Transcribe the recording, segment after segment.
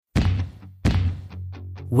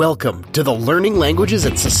Welcome to the Learning Languages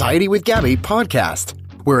and Society with Gabby podcast,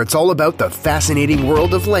 where it's all about the fascinating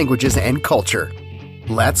world of languages and culture.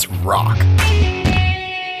 Let's rock!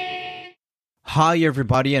 Hi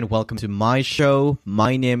everybody and welcome to my show.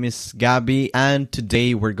 My name is Gabby and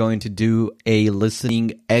today we're going to do a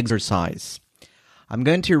listening exercise. I'm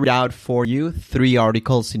going to read out for you 3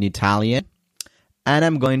 articles in Italian and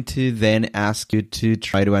I'm going to then ask you to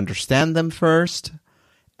try to understand them first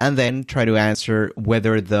and then try to answer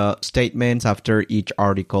whether the statements after each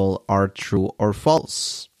article are true or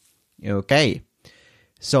false. Okay,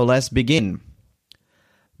 so let's begin.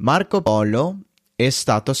 Marco Polo è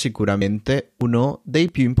stato sicuramente uno dei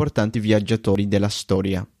più importanti viaggiatori della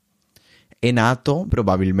storia. È nato,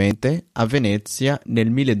 probabilmente, a Venezia nel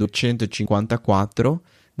 1254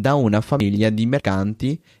 da una famiglia di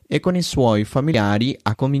mercanti e con i suoi familiari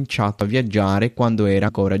ha cominciato a viaggiare quando era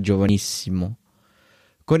ancora giovanissimo.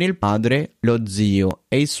 Con il padre, lo zio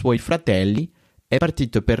e i suoi fratelli è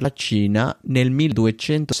partito per la Cina nel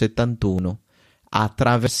 1271. Ha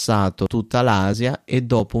attraversato tutta l'Asia e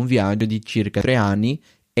dopo un viaggio di circa 3 anni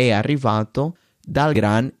è arrivato dal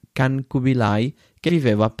Gran Khan Kubilai che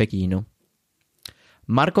viveva a Pechino.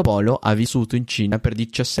 Marco Polo ha vissuto in Cina per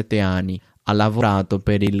 17 anni, ha lavorato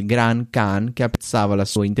per il Gran Khan che apprezzava la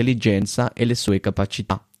sua intelligenza e le sue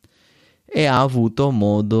capacità e ha avuto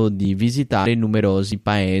modo di visitare numerosi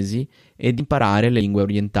paesi ed imparare le lingue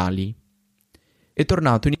orientali. È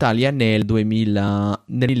tornato in Italia nel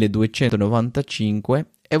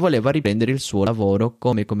 1295 e voleva riprendere il suo lavoro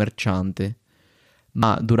come commerciante,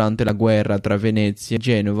 ma durante la guerra tra Venezia e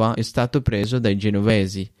Genova è stato preso dai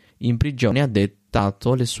genovesi. In prigione ha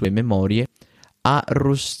dettato le sue memorie a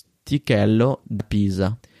Rustichello da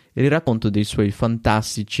Pisa. Il racconto dei suoi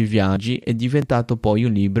fantastici viaggi è diventato poi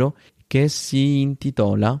un libro che si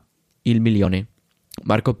intitola Il Milione.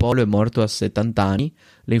 Marco Polo è morto a 70 anni.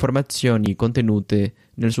 Le informazioni contenute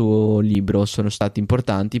nel suo libro sono state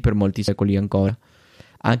importanti per molti secoli ancora.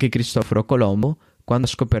 Anche Cristoforo Colombo, quando ha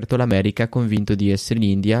scoperto l'America convinto di essere in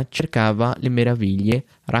India, cercava le meraviglie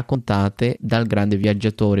raccontate dal grande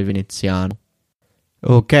viaggiatore veneziano.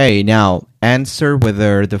 Okay, now answer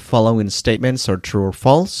whether the following statements are true or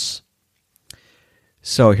false.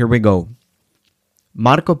 So here we go.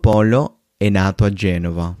 Marco Polo è nato a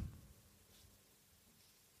Genova.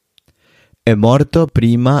 È morto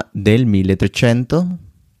prima del 1300?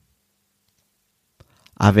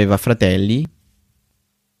 Aveva fratelli?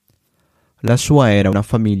 La sua era una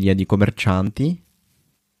famiglia di commercianti?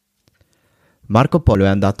 Marco Polo è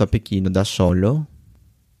andato a Pechino da solo?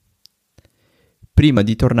 Prima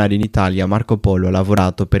di tornare in Italia Marco Polo ha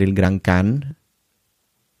lavorato per il Gran Khan?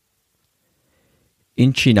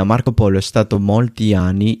 In Cina Marco Polo è stato molti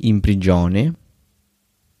anni in prigione?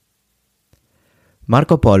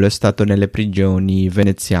 Marco Polo è stato nelle prigioni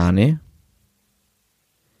veneziane?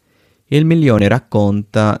 Il Milione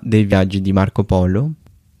racconta dei viaggi di Marco Polo?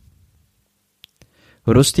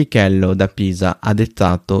 Rustichello da Pisa ha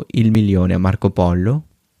dettato Il Milione a Marco Polo?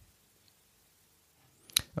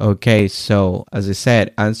 Okay, so as I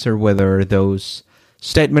said, answer whether those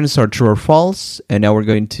statements are true or false. And now we're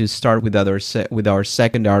going to start with our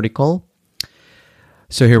second article.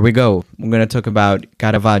 So here we go. We're going to talk about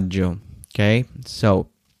Caravaggio. Okay, so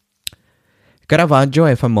Caravaggio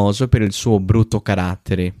è famoso per il suo brutto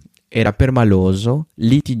carattere. Era permaloso,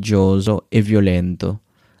 litigioso e violento.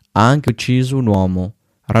 Ha anche ucciso un uomo,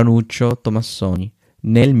 Ranuccio Tomassoni,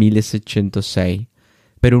 nel 1606,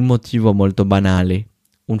 per un motivo molto banale,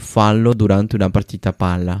 un fallo durante una partita a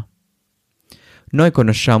palla. Noi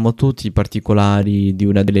conosciamo tutti i particolari di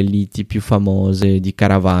una delle liti più famose di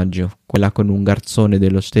Caravaggio, quella con un garzone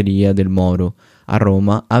dell'osteria del Moro a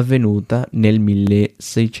Roma, avvenuta nel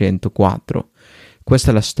 1604.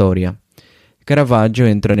 Questa è la storia. Caravaggio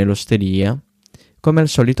entra nell'osteria, come al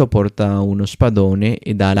solito porta uno spadone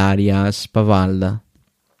e dà l'aria spavalda.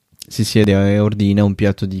 Si siede e ordina un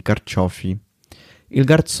piatto di carciofi. Il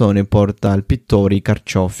garzone porta al pittore i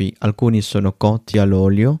carciofi, alcuni sono cotti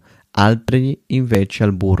all'olio, altri invece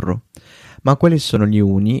al burro. Ma quali sono gli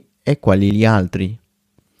uni e quali gli altri?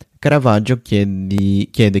 Caravaggio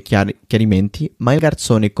chiede chiarimenti, ma il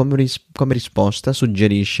garzone come risposta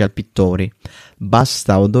suggerisce al pittore: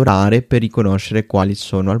 basta odorare per riconoscere quali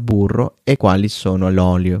sono al burro e quali sono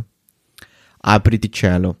all'olio. Apriti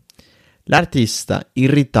cielo. L'artista,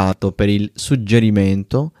 irritato per il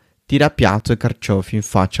suggerimento, tira piatto e carciofi in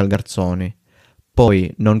faccia al garzone.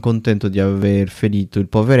 Poi, non contento di aver ferito il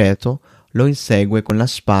poveretto, lo insegue con la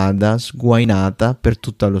spada sguainata per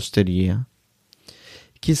tutta l'osteria.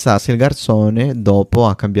 Chissà se il garzone dopo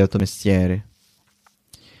ha cambiato mestiere.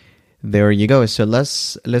 There you go. So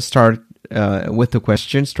let's start with the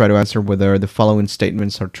questions. Try to answer whether the following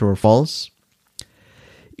statements are true or false.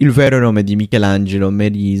 Il vero nome di Michelangelo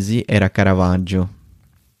Merisi era Caravaggio.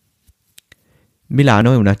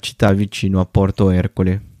 Milano è una città vicino a Porto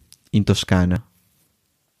Ercole, in Toscana.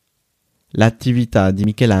 L'attività di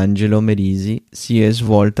Michelangelo Merisi si è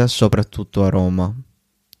svolta soprattutto a Roma.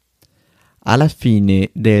 Alla fine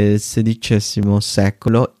del XVI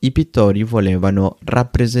secolo i pittori volevano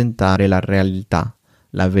rappresentare la realtà,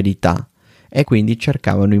 la verità, e quindi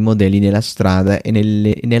cercavano i modelli nella strada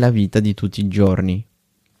e nella vita di tutti i giorni.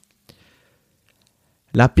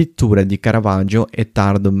 La pittura di Caravaggio è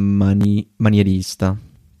tardo manierista.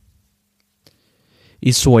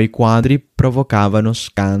 I suoi quadri provocavano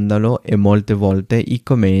scandalo e molte volte i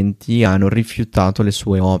commenti hanno rifiutato le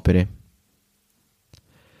sue opere.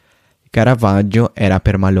 Caravaggio era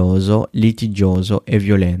permaloso, litigioso e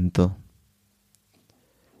violento.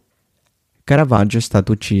 Caravaggio è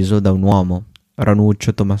stato ucciso da un uomo,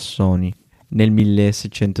 Ranuccio Tomassoni, nel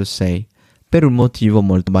 1606, per un motivo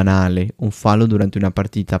molto banale, un fallo durante una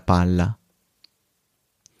partita a palla.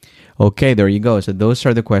 Okay, there you go. So those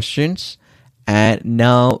are the questions. And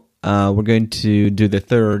now we're going to do the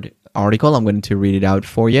third article. I'm going to read it out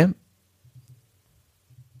for you.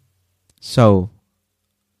 So,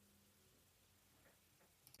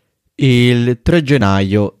 il 3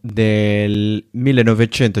 gennaio del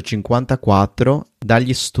 1954,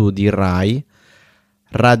 dagli studi RAI,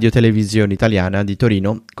 Radio Televisione Italiana di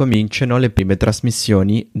Torino, cominciano le prime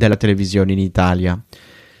trasmissioni della televisione in Italia.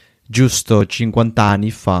 Giusto 50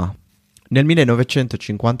 anni fa, nel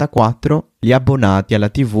 1954, gli abbonati alla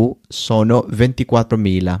TV sono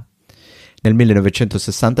 24.000. Nel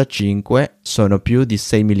 1965 sono più di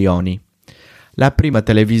 6 milioni. La prima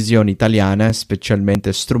televisione italiana è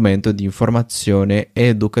specialmente strumento di informazione e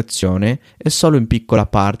educazione e solo in piccola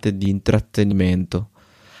parte di intrattenimento.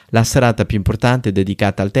 La serata più importante è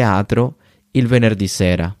dedicata al teatro, il venerdì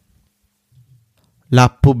sera. La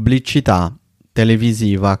pubblicità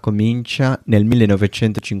televisiva comincia nel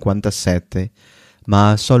 1957,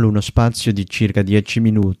 ma ha solo uno spazio di circa 10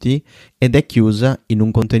 minuti ed è chiusa in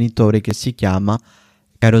un contenitore che si chiama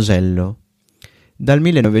carosello. Dal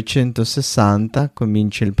 1960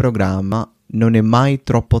 comincia il programma Non è mai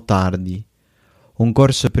troppo tardi, un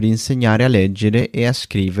corso per insegnare a leggere e a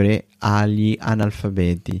scrivere agli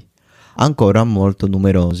analfabeti, ancora molto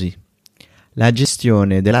numerosi. La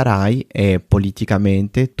gestione della RAI è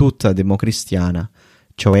politicamente tutta democristiana,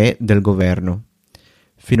 cioè del governo.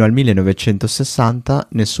 Fino al 1960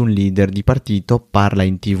 nessun leader di partito parla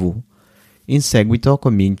in TV. In seguito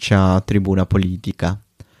comincia Tribuna Politica,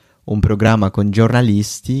 un programma con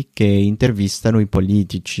giornalisti che intervistano i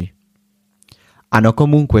politici. Hanno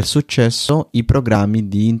comunque successo i programmi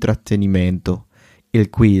di intrattenimento, il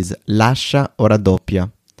quiz Lascia o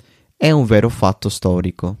raddoppia. È un vero fatto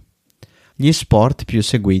storico. Gli sport più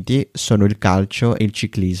seguiti sono il calcio e il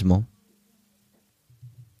ciclismo.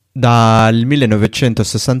 Dal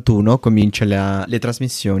 1961 cominciano le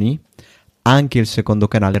trasmissioni anche il secondo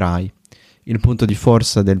canale RAI. Il punto di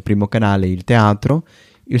forza del primo canale è il teatro,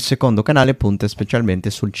 il secondo canale punta specialmente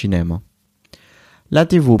sul cinema. La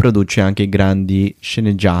TV produce anche i grandi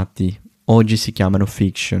sceneggiati, oggi si chiamano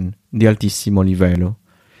fiction, di altissimo livello.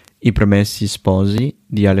 I Promessi Sposi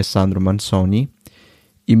di Alessandro Manzoni,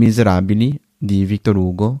 I Miserabili di Victor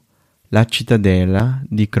Hugo, La Cittadella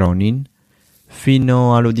di Cronin,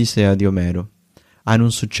 fino all'Odissea di Omero. Hanno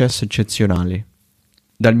un successo eccezionale.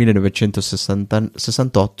 Dal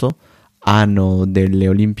 1968, anno delle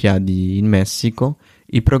Olimpiadi in Messico,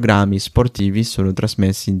 i programmi sportivi sono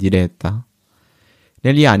trasmessi in diretta.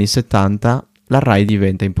 Negli anni 70 la RAI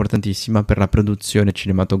diventa importantissima per la produzione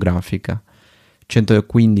cinematografica.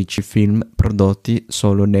 115 film prodotti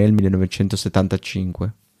solo nel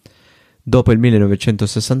 1975. Dopo il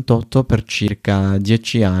 1968, per circa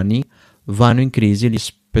 10 anni, vanno in crisi gli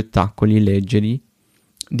spettacoli leggeri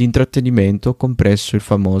di intrattenimento, compreso il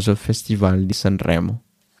famoso Festival di Sanremo.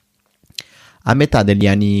 A metà degli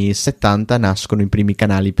anni 70 nascono i primi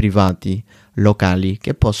canali privati locali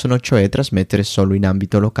che possono cioè trasmettere solo in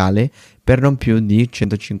ambito locale per non più di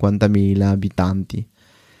 150.000 abitanti.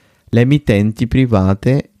 Le emittenti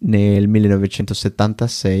private nel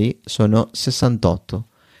 1976 sono 68,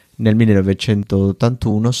 nel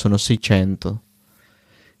 1981 sono 600.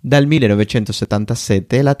 Dal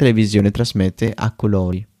 1977 la televisione trasmette a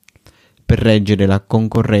colori. Per reggere la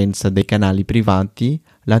concorrenza dei canali privati,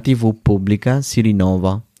 la TV pubblica si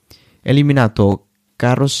rinnova. Eliminato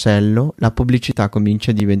Carosello, la pubblicità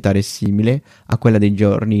comincia a diventare simile a quella dei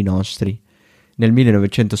giorni nostri. Nel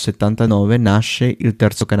 1979 nasce il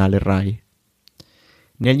terzo canale RAI.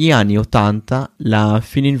 Negli anni 80 la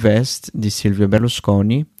Fininvest di Silvio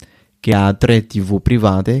Berlusconi, che ha 3 TV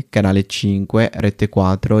private, Canale 5, Rete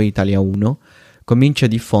 4 e Italia 1, comincia a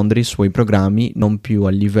diffondere i suoi programmi non più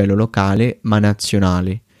a livello locale ma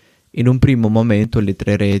nazionale. In un primo momento le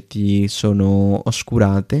 3 reti sono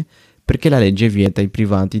oscurate perché la legge vieta ai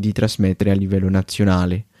privati di trasmettere a livello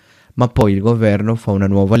nazionale, ma poi il governo fa una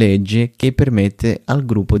nuova legge che permette al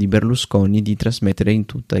gruppo di Berlusconi di trasmettere in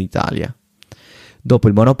tutta Italia. Dopo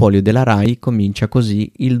il monopolio della Rai comincia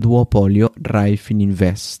così il duopolio Rai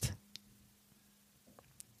Fininvest.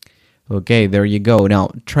 Okay, there you go. Now,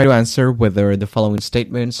 try to answer whether the following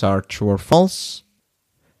statements are true or false.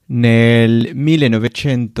 Nel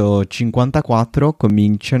 1954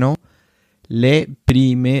 cominciano le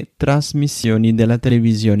prime trasmissioni della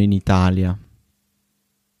televisione in Italia.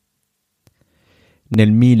 Nel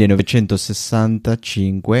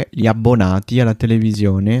 1965 gli abbonati alla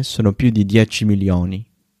televisione sono più di 10 milioni.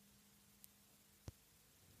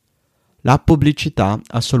 La pubblicità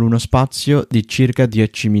ha solo uno spazio di circa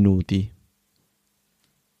 10 minuti.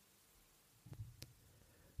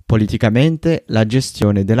 Politicamente la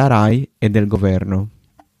gestione della Rai e del governo.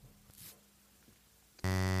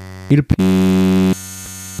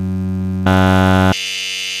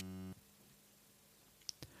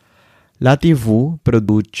 La TV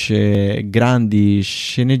produce grandi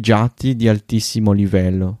sceneggiati di altissimo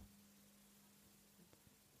livello.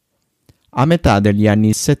 A metà degli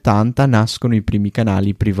anni 70 nascono i primi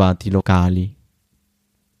canali privati locali.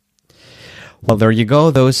 Well, there you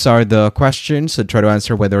go. Those are the questions. So try to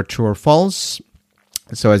answer whether true or false.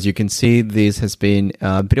 So as you can see, this has been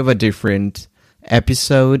a bit of a different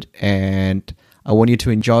episode, and I want you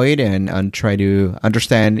to enjoy it and try to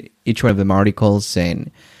understand each one of them articles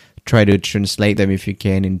and try to translate them if you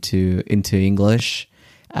can into English.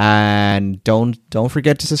 And don't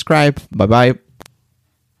forget to subscribe. Bye bye.